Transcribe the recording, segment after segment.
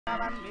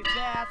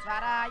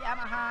విశ్వేశ్వరాయ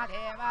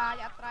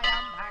మహాదేవాయ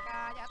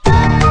త్రయంబకాయ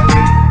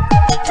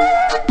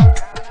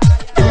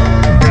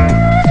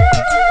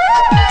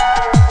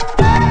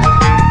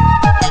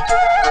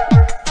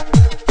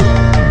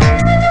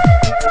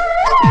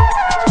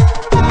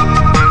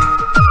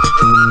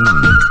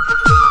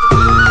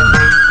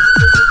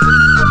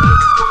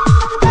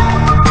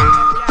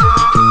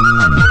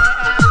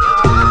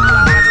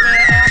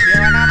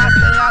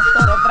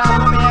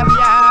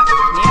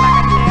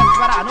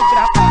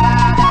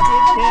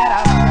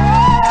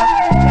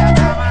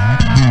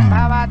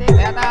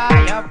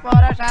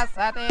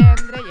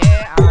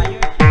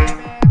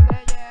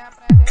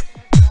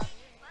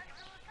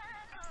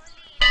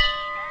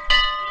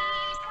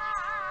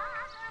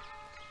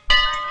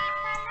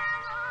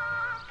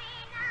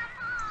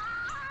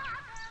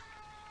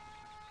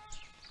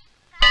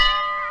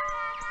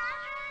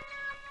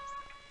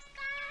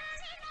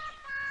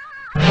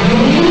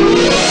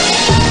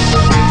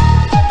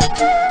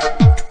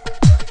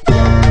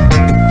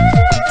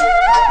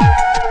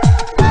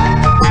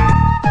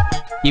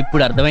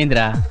ఇప్పుడు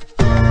అర్థమైందిరా.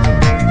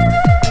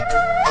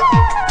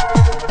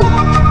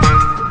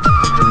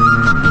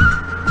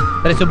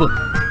 సరే సుబ్బు,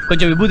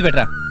 కొంచెం విభూతి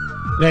పెట్టరా.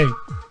 రే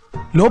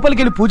లోపలికి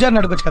వెళ్ళి పూజారిని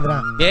అడగొచ్చు కదరా.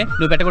 ఏ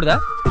నువ్వు పెట్టకూడదా?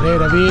 రే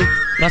రవి,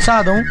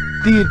 ప్రసాదం,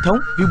 తీర్థం,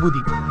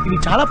 విభూతి ఇవి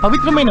చాలా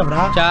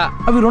పవిత్రమైనవరా.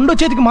 అవి రెండో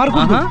చేతికి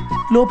మారుకుంటా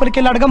లోపలికి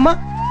వెళ్ళి అడగమ్మా.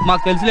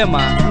 మాకు తెలుసులే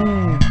అమ్మా.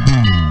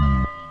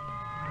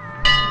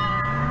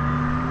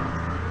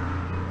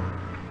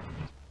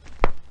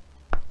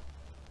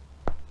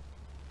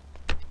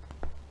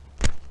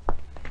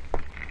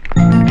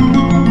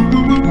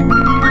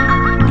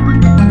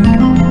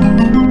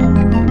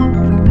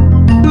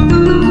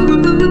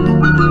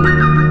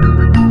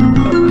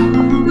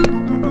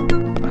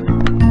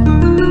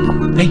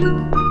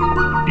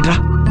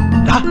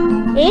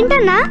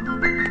 ఏంటన్నా?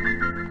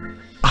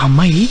 ఆ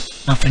అమ్మాయి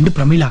నా ఫ్రెండ్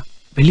ప్రమీల,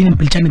 వెళ్ళి నేను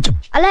పిలిచానని చెప్పు.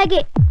 అలాగే.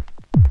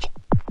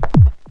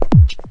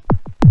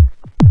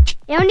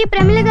 ఏమండి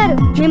ప్రమీల గారు,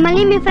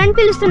 మిమ్మల్ని మీ ఫ్రెండ్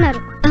పిలుస్తున్నారు.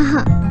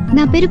 ఆహా,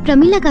 నా పేరు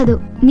ప్రమీల కాదు,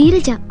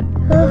 నీరజ.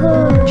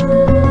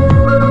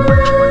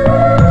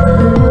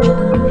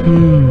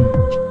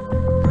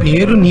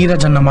 పేరు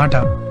నీరజ్ అన్నమాట.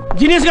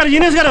 జీనియస్ గారు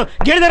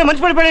గేట్ దగ్గర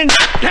మంచి పడిపోయండి.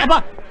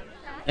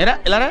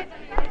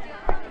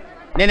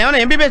 నేనేమన్నా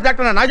ఎంబీబీఎస్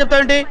డాక్టర్ నాకు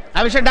చెప్తావేంటి? ఆ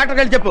విషయం డాక్టర్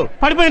వెళ్ళి చెప్పు.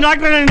 పడిపోయింది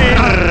డాక్టర్ అండి.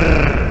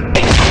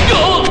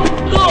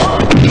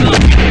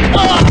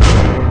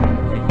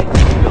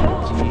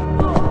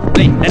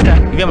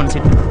 ఇవే మన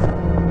సీట్.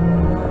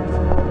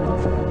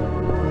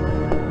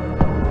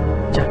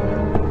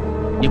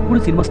 ఎప్పుడు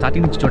సినిమా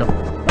స్టార్టింగ్ నుంచి చూడం.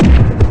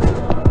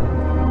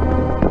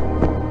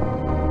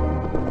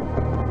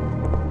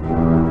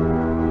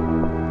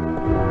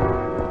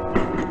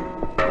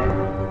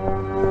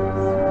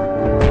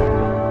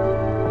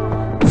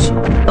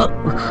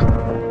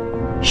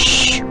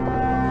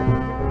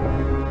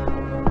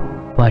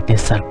 What a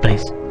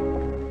surprise.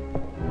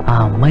 ఆ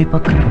అమ్మాయి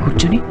పక్కన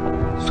కూర్చొని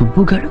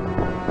సుబ్బుగాడు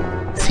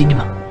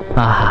సినిమా.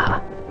 ఆహా,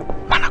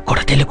 మనకు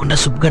కూడా తెలియకుండా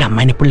సుబ్బుగాడు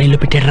అమ్మాయిని ఇప్పుడు లైన్లో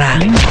పెట్టాడురా.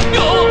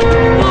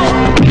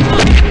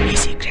 ఈ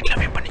సీక్రెట్ లో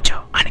ఎప్పటి నుంచో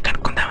అని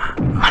కనుక్కుందామా?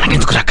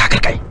 మనకెందుకురా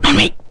కాకరకాయ.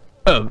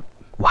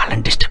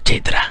 వాళ్ళని డిస్టర్బ్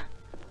చేయద్దురా.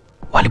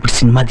 వాళ్ళు ఇప్పుడు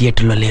సినిమా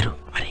థియేటర్లో లేరు,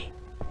 మరి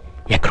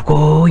ఎక్కడికో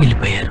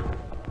వెళ్ళిపోయారు.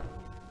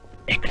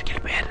 ఎక్కడికి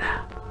వెళ్ళిపోయారా?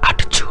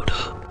 అటు చూడు.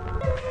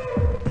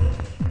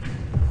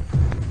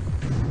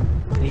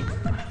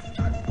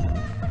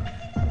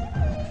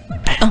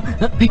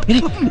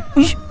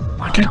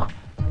 మాట్లాడు.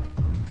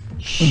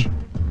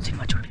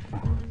 సినిమా చూడు.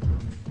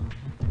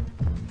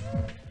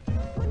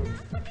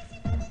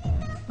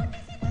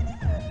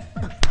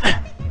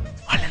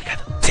 వాళ్ళని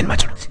కాదు, సినిమా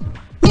చూడు.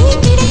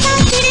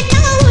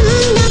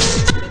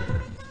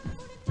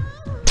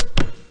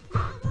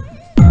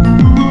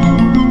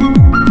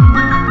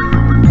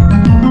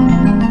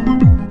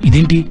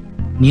 ఇదేంటి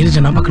నీరజ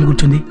నా పక్కన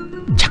కూర్చుంది?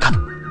 కాదు,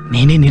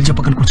 నేనే నీరజ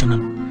పక్కన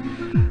కూర్చున్నాను.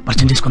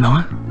 పరిచయం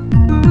చేసుకుందామా?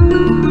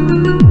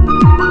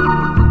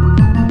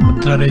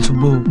 రే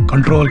సుబ్బు,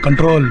 కంట్రోల్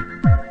కంట్రోల్.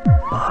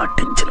 బాగా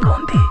టెన్షన్ గా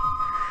ఉంది.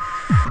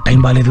 టైం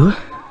బాగాలేదు,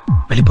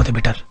 వెళ్ళిపోతే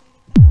better.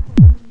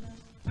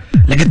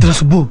 లెగెత్తురా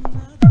Subbu.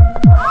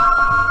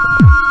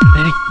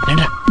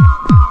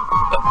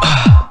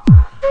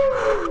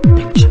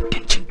 Tension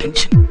tension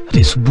tension.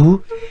 అరే సుబ్బు,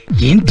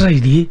 ఏంట్రా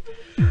ఇది?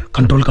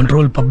 Control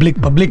control. Public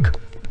public.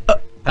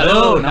 Hello,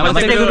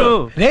 నమస్తే గురు.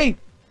 రే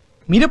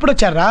మీరెప్పుడు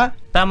వచ్చారా?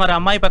 తమరు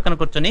అమ్మాయి పక్కన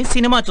కూర్చొని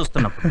సినిమా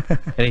చూస్తున్నాం.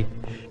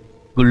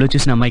 గుళ్ళో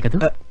చూసిన అమ్మాయి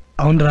కదా?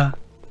 అవునరా.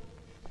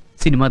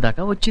 సినిమా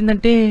దాకా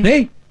వచ్చిందంటే రే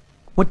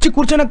వచ్చి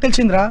కూర్చోనకు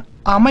తెలిసిందిరా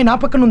ఆ అమ్మాయి నా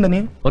పక్కన ఉందని.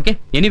 ఓకే,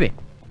 ఎనీవే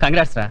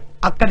కంగ్రాట్స్ రా.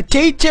 అక్కడ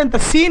చేయించేంత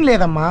సీన్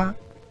లేదమ్మా.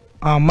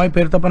 ఆ అమ్మాయి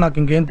పేరు తప్ప నాకు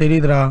ఇంకేం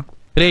తెలియదురా.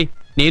 రే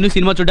నేను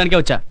సినిమా చూడడానికే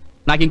వచ్చా,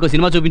 నాకు ఇంకో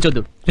సినిమా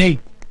చూపించొద్దు. రే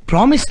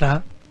ప్రామిస్ రా.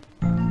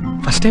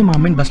 ఫస్ట్ టైం ఆ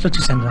అమ్మాయిని బస్లో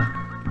చూశాను రా.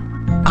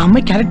 ఆ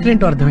అమ్మాయి క్యారెక్టర్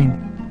ఏంటో అర్థమైంది.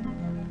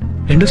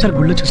 రెండోసారి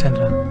గుళ్ళో చూశాను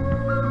రా,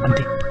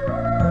 అంతే.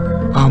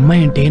 ఆ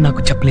అమ్మాయి అంటే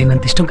నాకు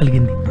చెప్పలేనంత ఇష్టం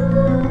కలిగింది.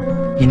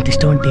 ఎంత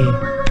ఇష్టం అంటే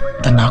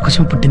తను నా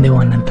కోసం పుట్టిందేమో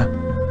అన్నంత.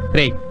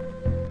 రే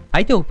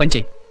అయితే ఒక పని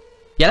చెయ్యి,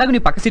 ఎలాగో నీ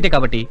పక్క సీటే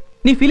కాబట్టి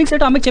నీ ఫీలింగ్స్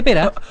ఏంటో అమ్మాయికి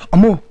చెప్పారా?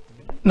 అమ్మో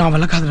నా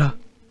వల్ల కాదురా.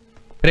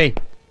 రే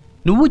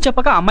నువ్వు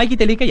చెప్పక అమ్మాయికి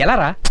తెలియక ఎలా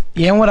రా?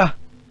 ఏమోరా.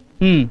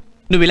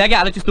 నువ్వు ఇలాగే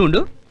ఆలోచిస్తూ ఉండు,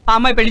 ఆ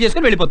అమ్మాయి పెళ్లి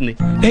చేసుకుని వెళ్ళిపోతుంది.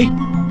 ఏయ్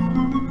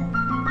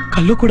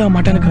కళ్ళు కూడా ఆ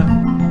మాట అనకరా.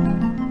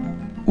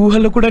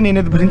 ఊహల్లో కూడా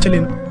నేనేది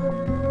భరించలేను.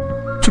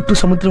 చుట్టూ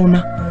సముద్రం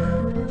ఉన్నా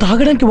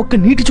తాగడానికి ఒక్క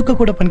నీటి చుక్క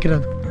కూడా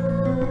పనికిరాదు.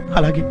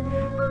 అలాగే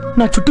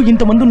నా చుట్టూ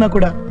ఇంతమంది ఉన్నా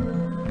కూడా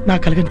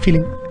నాకు కలిగిన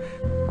ఫీలింగ్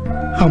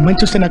ఆ అమ్మాయిని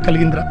చూస్తే నాకు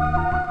కలిగిందిరా.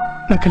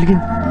 నాకు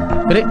కలిగింది.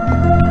 రే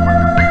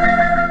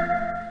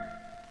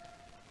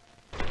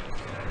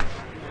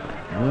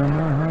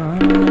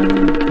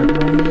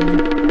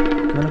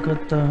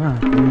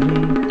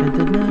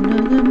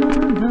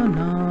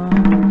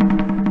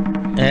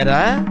ఏరా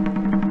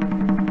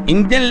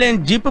ఇంజన్ లేని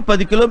జీప్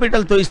 10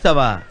 కిలోమీటర్లు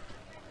తోయిస్తావా?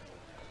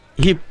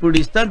 ఇప్పుడు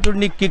ఇస్తాను చూడు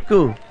నీకు కిక్కు,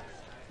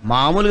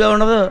 మామూలుగా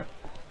ఉండదు.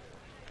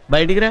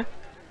 బయటికి రా.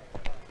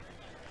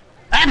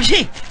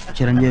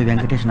 చిరంజీవి,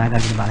 వెంకటేష్,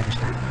 నాగార్జున,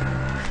 బాలకృష్ణ.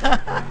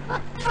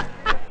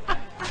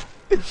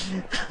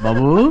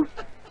 బాబు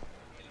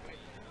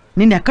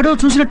నిన్నెక్కడో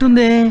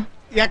చూసినట్టుంది.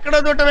 ఎక్కడో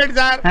చూడటం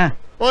సార్,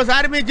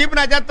 ఓసారి మీ జీప్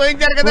నా చేత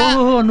తోయించారు కదా.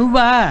 ఓహో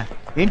నువ్వా?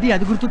 ఏంటి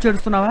అది గుర్తు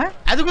చేడుస్తున్నావా?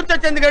 అది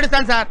గుర్తొచ్చేందుకు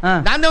ఏడుస్తాను సార్.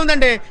 దాని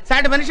ఉందండి,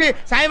 సాటి మనిషి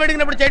సాయం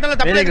అడిగినప్పుడు చేయడంలో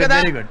తప్పలేదు కదా.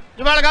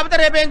 ఇవాళ కాకపోతే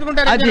రేపు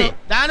వేయించుకుంటారు.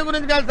 దాని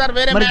గురించి కాదు సార్,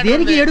 వేరే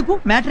దేనికి ఏడుపు?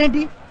 మ్యాటర్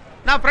ఏంటి?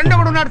 నా ఫ్రెండ్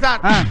ఒకడు ఉన్నాడు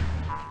సార్,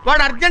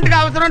 వాడు అర్జెంట్ గా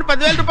అవసరం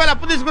 10,000 రూపాయలు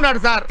అప్పు తీసుకున్నాడు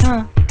సార్.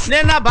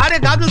 నేను నా భార్య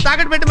గాజులు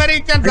తాకట్టు పెట్టి మరీ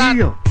ఇచ్చాను సార్.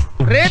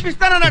 రేపు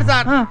ఇస్తానన్నాడు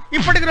సార్.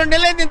 ఇప్పటికి 2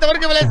 నెలలు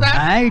ఇంతవరకు ఇవ్వలేదు sir.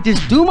 It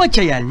is too much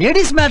అయ్యా,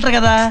 లేడీస్ మ్యాటర్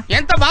కదా.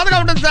 ఎంత బాధగా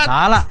ఉంటుంది సార్.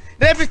 చాలా.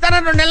 రేపు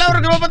ఇస్తానని 2 నెలల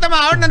వరకు ఇవ్వకపోతే మా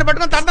ఆవిడ నన్ను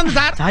పట్టుకొని తంటుంది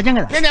సార్. సహజం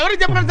కదా. నేను ఎవరికి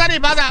చెప్పను సార్ ఈ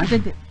బాధ.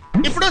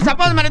 ఇప్పుడు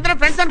సపోజ్ మన ఇద్దరు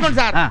ఫ్రెండ్స్ అనుకోండి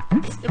సార్.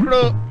 ఇప్పుడు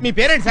మీ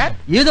పేరేంటి సార్?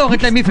 ఏదో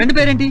ఒకట్లే. మీ ఫ్రెండ్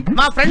పేరేంటి?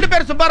 మా ఫ్రెండ్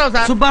పేరు సుబ్బారావు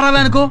సార్. సుబ్బారావు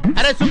అనుకో.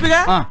 అరే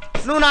సుబ్బిగా,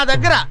 నువ్వు నా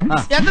దగ్గర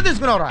ఎంత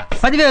తీసుకున్నావురా?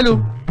 10,000.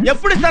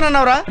 ఎప్పుడు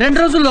ఇస్తానన్నావురా? 2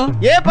 రోజుల్లో.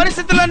 ఏ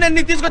పరిస్థితుల్లో నేను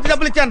నీకు తీసుకొచ్చి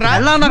డబ్బులు ఇచ్చాను రా?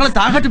 ఎలా నాకు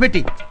తాకట్టు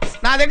పెట్టి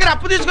నా దగ్గర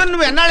అప్పు తీసుకొని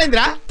నువ్వు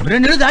ఎన్నాళ్ళైందిరా? 2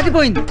 నెలలు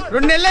దాటిపోయింది.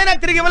 2 నెలలైనా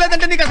తిరిగి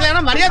ఇవ్వలేదంటే నీకు అసలు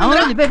ఏమైనా మర్యాద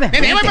ఉందా?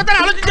 నేను ఏమైపోతాను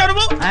ఆలోచించావు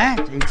నువ్వు?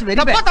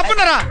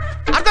 తప్పున్నారా?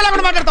 అర్థం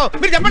లేకుండా మాట్లాడతావు.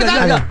 మీరు చెప్పండి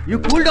సార్.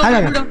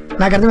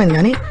 నాకు అర్థమైంది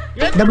కానీ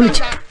డబ్బులు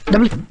ఇచ్చి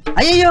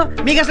అయ్యో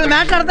మీకు అసలు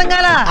మ్యాటర్ అర్థం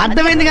కాలా?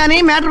 అర్థమైంది కానీ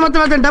మ్యాటర్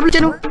మొత్తం డబ్బులు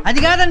చెను. అది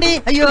కాదండి.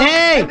 అయ్యో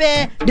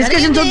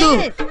డిస్కషన్ వద్దు.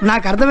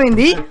 నాకు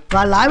అర్థమైంది.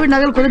 వాళ్ళ ఆవిడ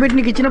నగలు కొనిపెట్టి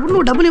నీకు ఇచ్చినప్పుడు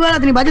నువ్వు డబ్బులు ఇవ్వాలి.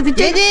 అతని బాధ్యత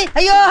ఇచ్చేది.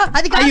 అయ్యో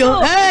అది అయ్యో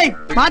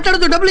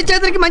మాట్లాడుతూ డబ్బులు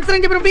ఇచ్చేసరికి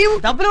మంచిదని చెప్పిన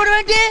డబ్బులు కూడా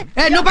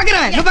నువ్వు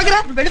పక్కన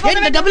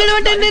డబ్బులు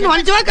ఇవ్వండి. నేను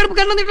మంచివా కడుపు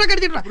కన్నా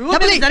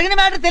జరిగిన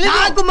మ్యాటర్ తెలియదు.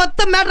 నాకు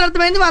మొత్తం మ్యాటర్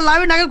అర్థమైంది. వాళ్ళ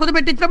ఆవిడ నగలు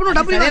కొనిపెట్టి ఇచ్చినప్పుడు నువ్వు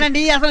డబ్బులు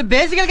ఇవ్వాలండి. అసలు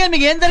బేసికల్ గా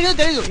మీకు ఏం జరిగిందో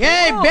తెలియదు.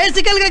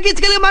 బేసికల్ గా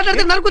గిసికల్ గా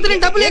మాట్లాడితే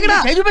నరుకుతున్న డబ్బులు ఎక్కడ?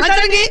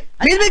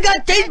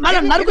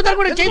 నరుకుతారు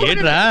కూడా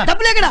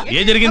డబ్బులు ఎక్కడ?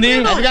 ఏం జరిగింది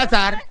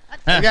సార్?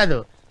 కాదు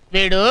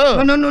వీడు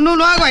నువ్వు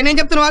నేను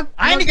చెప్తున్నా.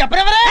 ఆయన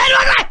చెప్పరా?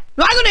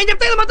 నేను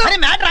చెప్తాను మొత్తం.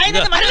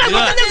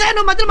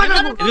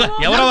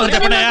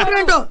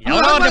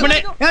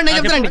 నేను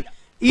చెప్తానండి.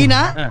 ఈయన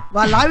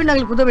వాళ్ళ ఆవిడ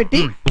నగలు కుదబెట్టి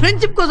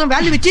ఫ్రెండ్షిప్ కోసం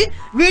వాల్యూ ఇచ్చి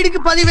వీడికి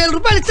 10,000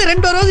 రూపాయలు ఇస్తే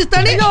 2వ రోజు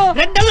ఇస్తాడు.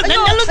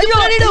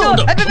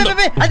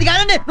 అది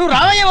కాదండి. నువ్వు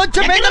రావయ్యే వచ్చు.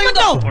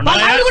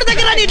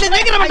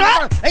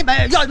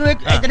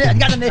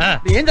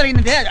 ఏం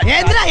జరిగింది?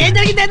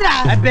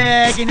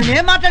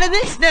 ఏం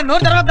మాట్లాడేది? నేను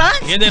నోరు తెరవద్దా?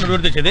 ఏదైనా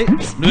నోరు తెచ్చేది?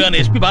 నువ్వు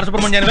ఎస్పీ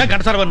బాలసుబ్రహ్మణ్యానివే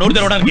గంట సార్ నోరు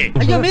తెరవడానికి?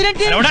 అయ్యో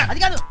మీరేంటి?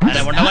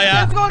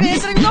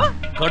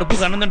 కడుపు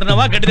అన్నం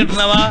తింటున్నావా గడ్డి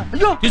తింటున్నావా?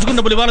 తీసుకున్న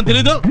డబ్బులు ఇవ్వాలని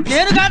తెలీదు?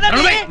 నేను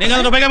కాదండి.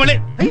 నేను రూపాయిగా మళ్ళీ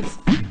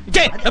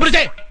డబ్బులు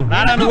ఇచ్చే.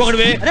 రానా నువ్వు ఒకటి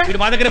వీడు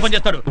మా దగ్గరే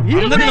పనిచేస్తాడు.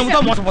 అందరినీ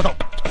నమ్ముతావు, మోసపోతావు.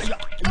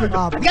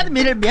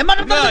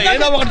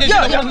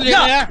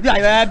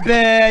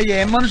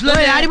 ఏం మనుషులు?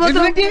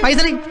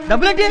 పైసలు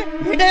డబ్బులేంటి?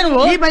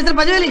 ఈ పైసలు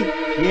 10,000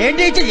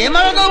 ఏంటి ఇచ్చి ఏం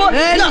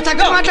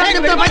మాట్లాడుతున్నావు?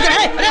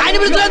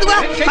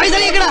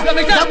 పైసలు ఇక్కడ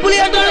డబ్బులు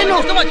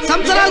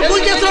సంవత్సరాలు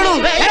కూల్ చేస్తున్నాడు.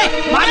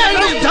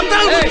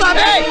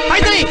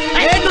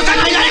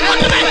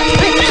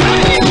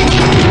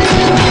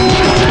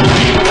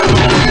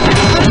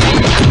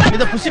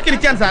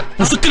 పుసుక్కిరిచ్చాను సార్.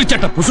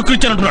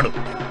 పుసుక్కిరిచ్చాను అంటున్నాడు.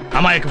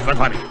 అమాయక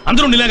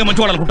అందరూ నీలాగా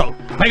మంచివాడు అనుకుంటావు.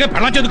 పైగా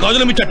పెళ్ళ చేతి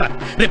గాజులు ఇచ్చట.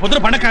 రేపు పొద్దున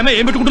పండగ ఆమె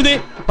ఏం పెట్టుకుంటుంది?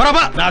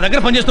 పరాబా నా దగ్గర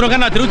పని చేస్తున్నావు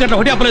కానీ నా తిరుగు చెట్ల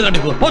ఒకటి అప్పలేదు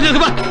నీకు. పో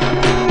చేసుకుబా.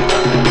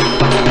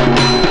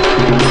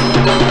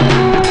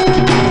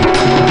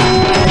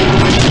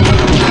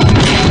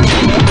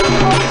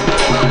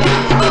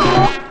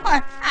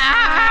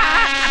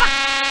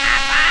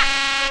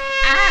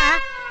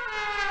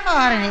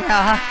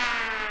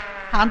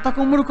 అంత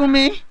కుమ్ముడు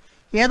కుమ్మి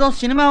ఏదో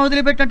సినిమా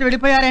వదిలిపెట్టినట్టు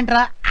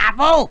వెళ్ళిపోయారేంట్రా?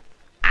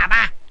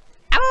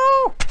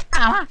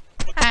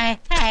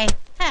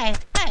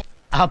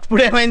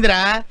 అప్పుడేమైందిరా?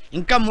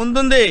 ఇంకా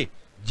ముందుంది.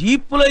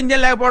 జీప్పులో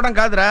ఇంజన్ లేకపోవడం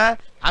కాదురా,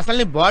 అసలు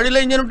నీ బాడీలో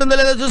ఇంజన్ ఉంటుందో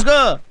లేదో చూసుకో.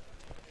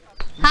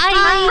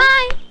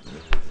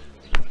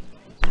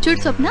 చూడు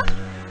స్వప్న,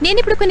 నేను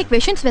ఇప్పుడు కొన్ని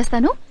క్వశ్చన్స్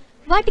వేస్తాను.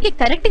 వాటికి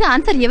కరెక్ట్ గా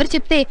ఆన్సర్ ఎవరు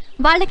చెప్తే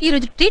వాళ్ళకి ఈ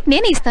రోజు ట్రీట్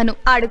నేనే ఇస్తాను.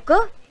 అడుక్కో.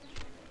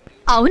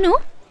 అవును,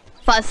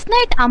 ఫస్ట్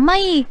నైట్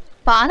అమ్మాయి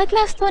పాల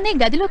గ్లాస్ తోనే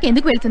గదిలోకి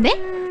ఎందుకు వెళ్తుంది?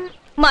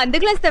 మందు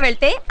గ్లాస్తో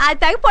వెళ్తే అది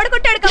తాగి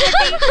పడుకుంటాడు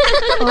కాబట్టి.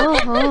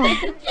 ఓహో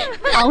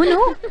అవును,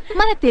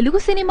 మన తెలుగు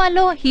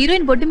సినిమాల్లో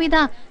హీరోయిన్ బొడ్డు మీద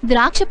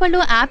ద్రాక్ష పళ్ళు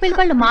ఆపిల్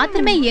పళ్ళు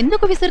మాత్రమే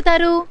ఎందుకు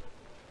విసురుతారు?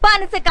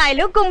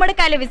 పనసకాయలు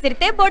గుమ్మడికాయలు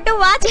విసిరితే బొడ్డు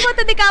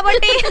వాచిపోతుంది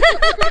కాబట్టి.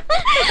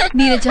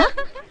 నీరజ,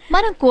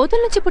 మనం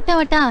కోతుల నుంచి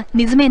పుట్టావట,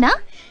 నిజమేనా?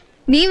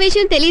 నీ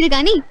విషయం తెలియదు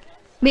కానీ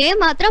మేము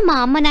మాత్రం మా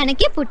అమ్మ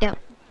నాన్నకి పుట్టాం.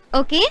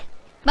 Okay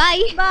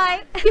bye bye.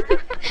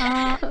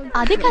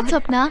 అదే కాదు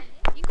స్వప్న,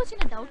 ఇంకో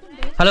చిన్న డౌట్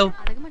ఉంటే hello,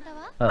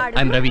 అడగమంటావా?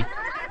 I'm Ravi.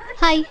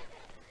 Hi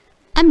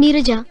I'm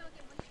Neeraja.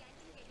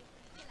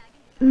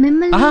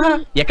 మిమ్మల్ని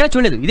ఎక్కడ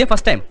చూడలేదు, ఇదే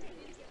ఫస్ట్ టైం.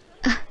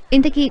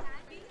 ఇంతకీ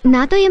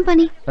నాతో ఏం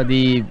పని?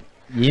 అది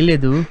ఏం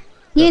లేదు.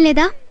 ఏం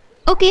లేదా?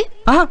 ఓకే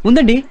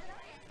ఉందండి.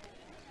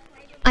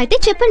 అయితే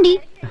చెప్పండి.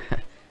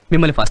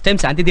 మిమ్మల్ని ఫస్ట్ టైం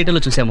శాంతి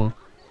థియేటర్లో చూసాము.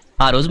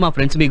 ఆ రోజు మా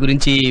ఫ్రెండ్స్ మీ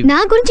గురించి, నా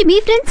గురించి మీ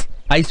ఫ్రెండ్స్?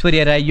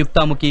 ఐశ్వర్య రాయ్,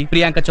 యుక్తాముఖి,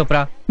 ప్రియాంక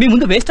చోప్రా మీ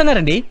ముందు వేస్ట్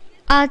అన్నారండి.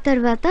 ఆ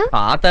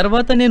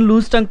తర్వాత నేను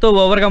లూజ్ టంగ్ తో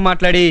ఓవర్ గా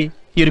మాట్లాడి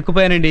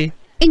ఇరుక్కుపోయానండి.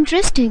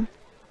 ఇంట్రెస్టింగ్.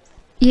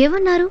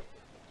 ఏమన్నారు?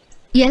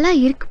 ఎలా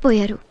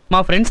ఇరుక్కుపోయారు? మా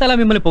ఫ్రెండ్స్ అలా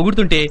మిమ్మల్ని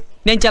పొగుడుతుంటే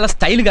నేను చాలా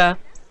స్టైల్ గా,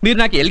 మీరు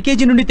నాకు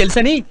ఎల్కేజీ నుండి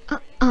తెలుసని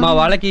మా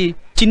వాళ్ళకి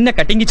చిన్న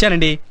కటింగ్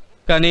ఇచ్చానండి.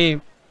 కానీ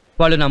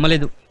వాళ్ళు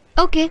నమ్మలేదు.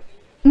 ఓకే,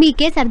 మీ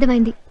కేసు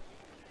అర్థమైంది.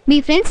 మీ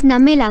ఫ్రెండ్స్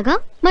నమ్మేలాగా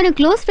మనం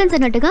క్లోజ్ ఫ్రెండ్స్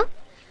అన్నట్టుగా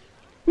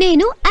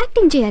నేను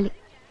యాక్టింగ్ చేయాలి,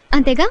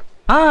 అంతేగా?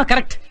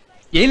 కరెక్ట్.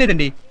 ఏం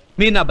లేదండి,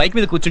 మీరు నా బైక్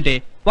మీద కూర్చుంటే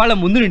వాళ్ళ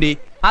ముందు నుండి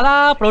అలా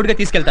ప్రౌడ్ గా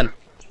తీసుకెళ్తాను.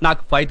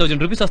 నాకు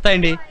 5000 రూపీస్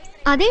వస్తాయండి.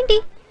 అదేంటి?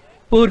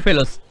 పూర్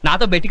ఫెలోస్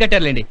నాతో బెట్టి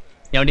కట్టారులేండి.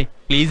 ఏమండి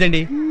ప్లీజ్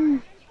అండి.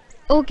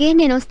 ఓకే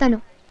నేను వస్తాను,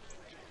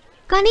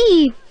 కానీ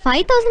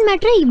 5000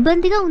 మ్యాటరే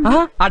ఇబ్బందిగా ఉంది.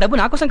 ఆ డబ్బు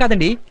నా కోసం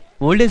కాదండి,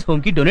 ఓల్డ్ ఏజ్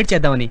హోమ్ కి డొనేట్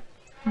చేద్దామని.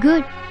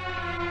 గుడ్.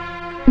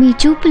 మీ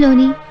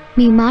చూపులోని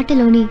మీ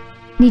మాటలోని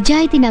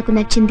నిజాయితీ నాకు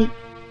నచ్చింది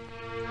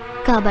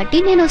కాబట్టి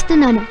నేను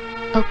వస్తున్నాను.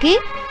 ఓకే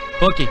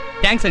ఓకే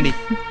థ్యాంక్స్ అండి.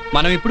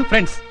 మనం ఇప్పుడు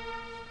ఫ్రెండ్స్.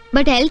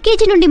 బట్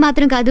ఎల్కేజీ నుండి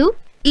మాత్రం కాదు,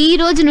 ఈ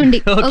రోజు నుండి.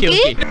 ఓకే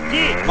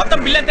మొత్తం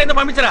బిల్ ఎంత అయిందో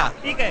పంపించరా.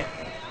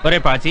 ఒరే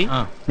పాచి,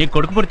 నీ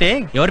కొడుకు పుడితే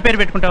ఎవరి పేరు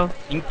పెట్టుకుంటావు?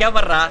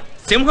 ఇంకెవర్రా?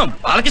 సింహం,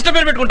 బాలకృష్ణ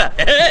పేరు పెట్టుకుంటా.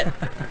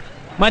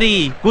 మరి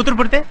కూతురు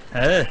పుడితే?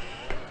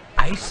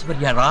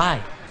 ఐశ్వర్య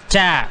రాయ్.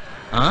 చా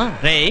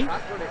రే,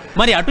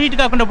 మరి అటు ఇటు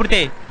కాకుండా పుడితే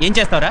ఏం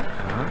చేస్తావురా?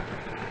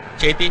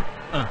 చేతి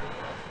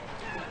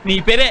నీ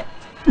పేరే.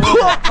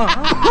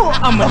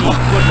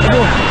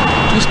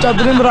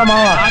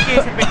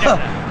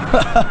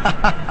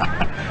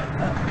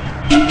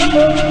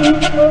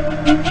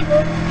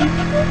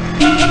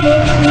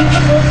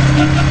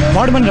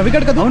 వాడు మన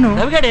రవిగడ్ కదా? అవును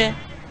రవిగడే.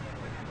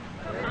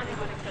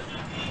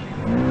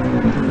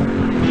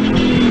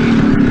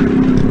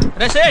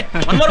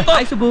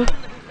 హాయ్ సుబ్బు.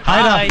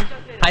 హాయ్ రా.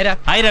 హాయ్ రా.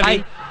 హాయ్ రవి.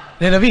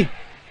 రే రవి,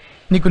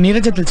 నీకు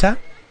నీరజ తెలుసా?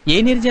 ఏ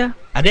నీరజ?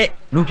 అదే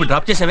నువ్వు ఇప్పుడు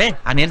డ్రాప్ చేసావే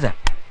ఆ నీరజ.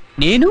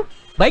 నేను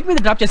బైక్ మీద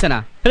డ్రాప్ చేశానా?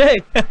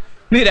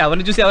 మీరు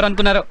ఎవరిని చూసి ఎవరు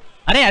అనుకున్నారో?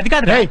 అరే అది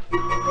కాదు.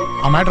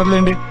 ఆ మ్యాటర్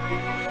వదిలేండి.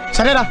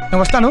 సరేరా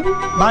నేను వస్తాను.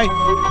 Bye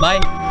bye.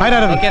 బాయ్ రా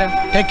రవి. ఓకేరా.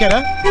 Take care.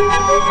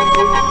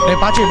 రే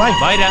పాచి బాయ్.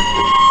 బాయ్ రా.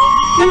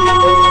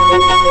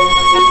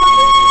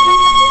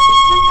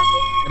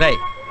 రై,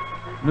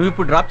 నువ్వు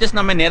ఇప్పుడు డ్రాప్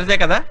చేసిన అమ్మాయి నీరజే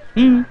కదా?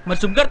 మరి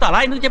సుబ్గారితో అలా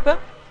ఎందుకు చెప్పావు?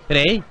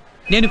 రే,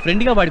 నేను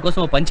ఫ్రెండ్ గా వాడి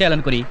కోసం ఓ పని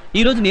చేయాలనుకుని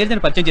ఈ రోజు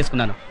నీరజని పరిచయం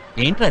చేసుకున్నాను.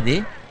 ఏంట్రా అది?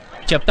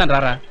 చెప్తాను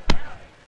రారా.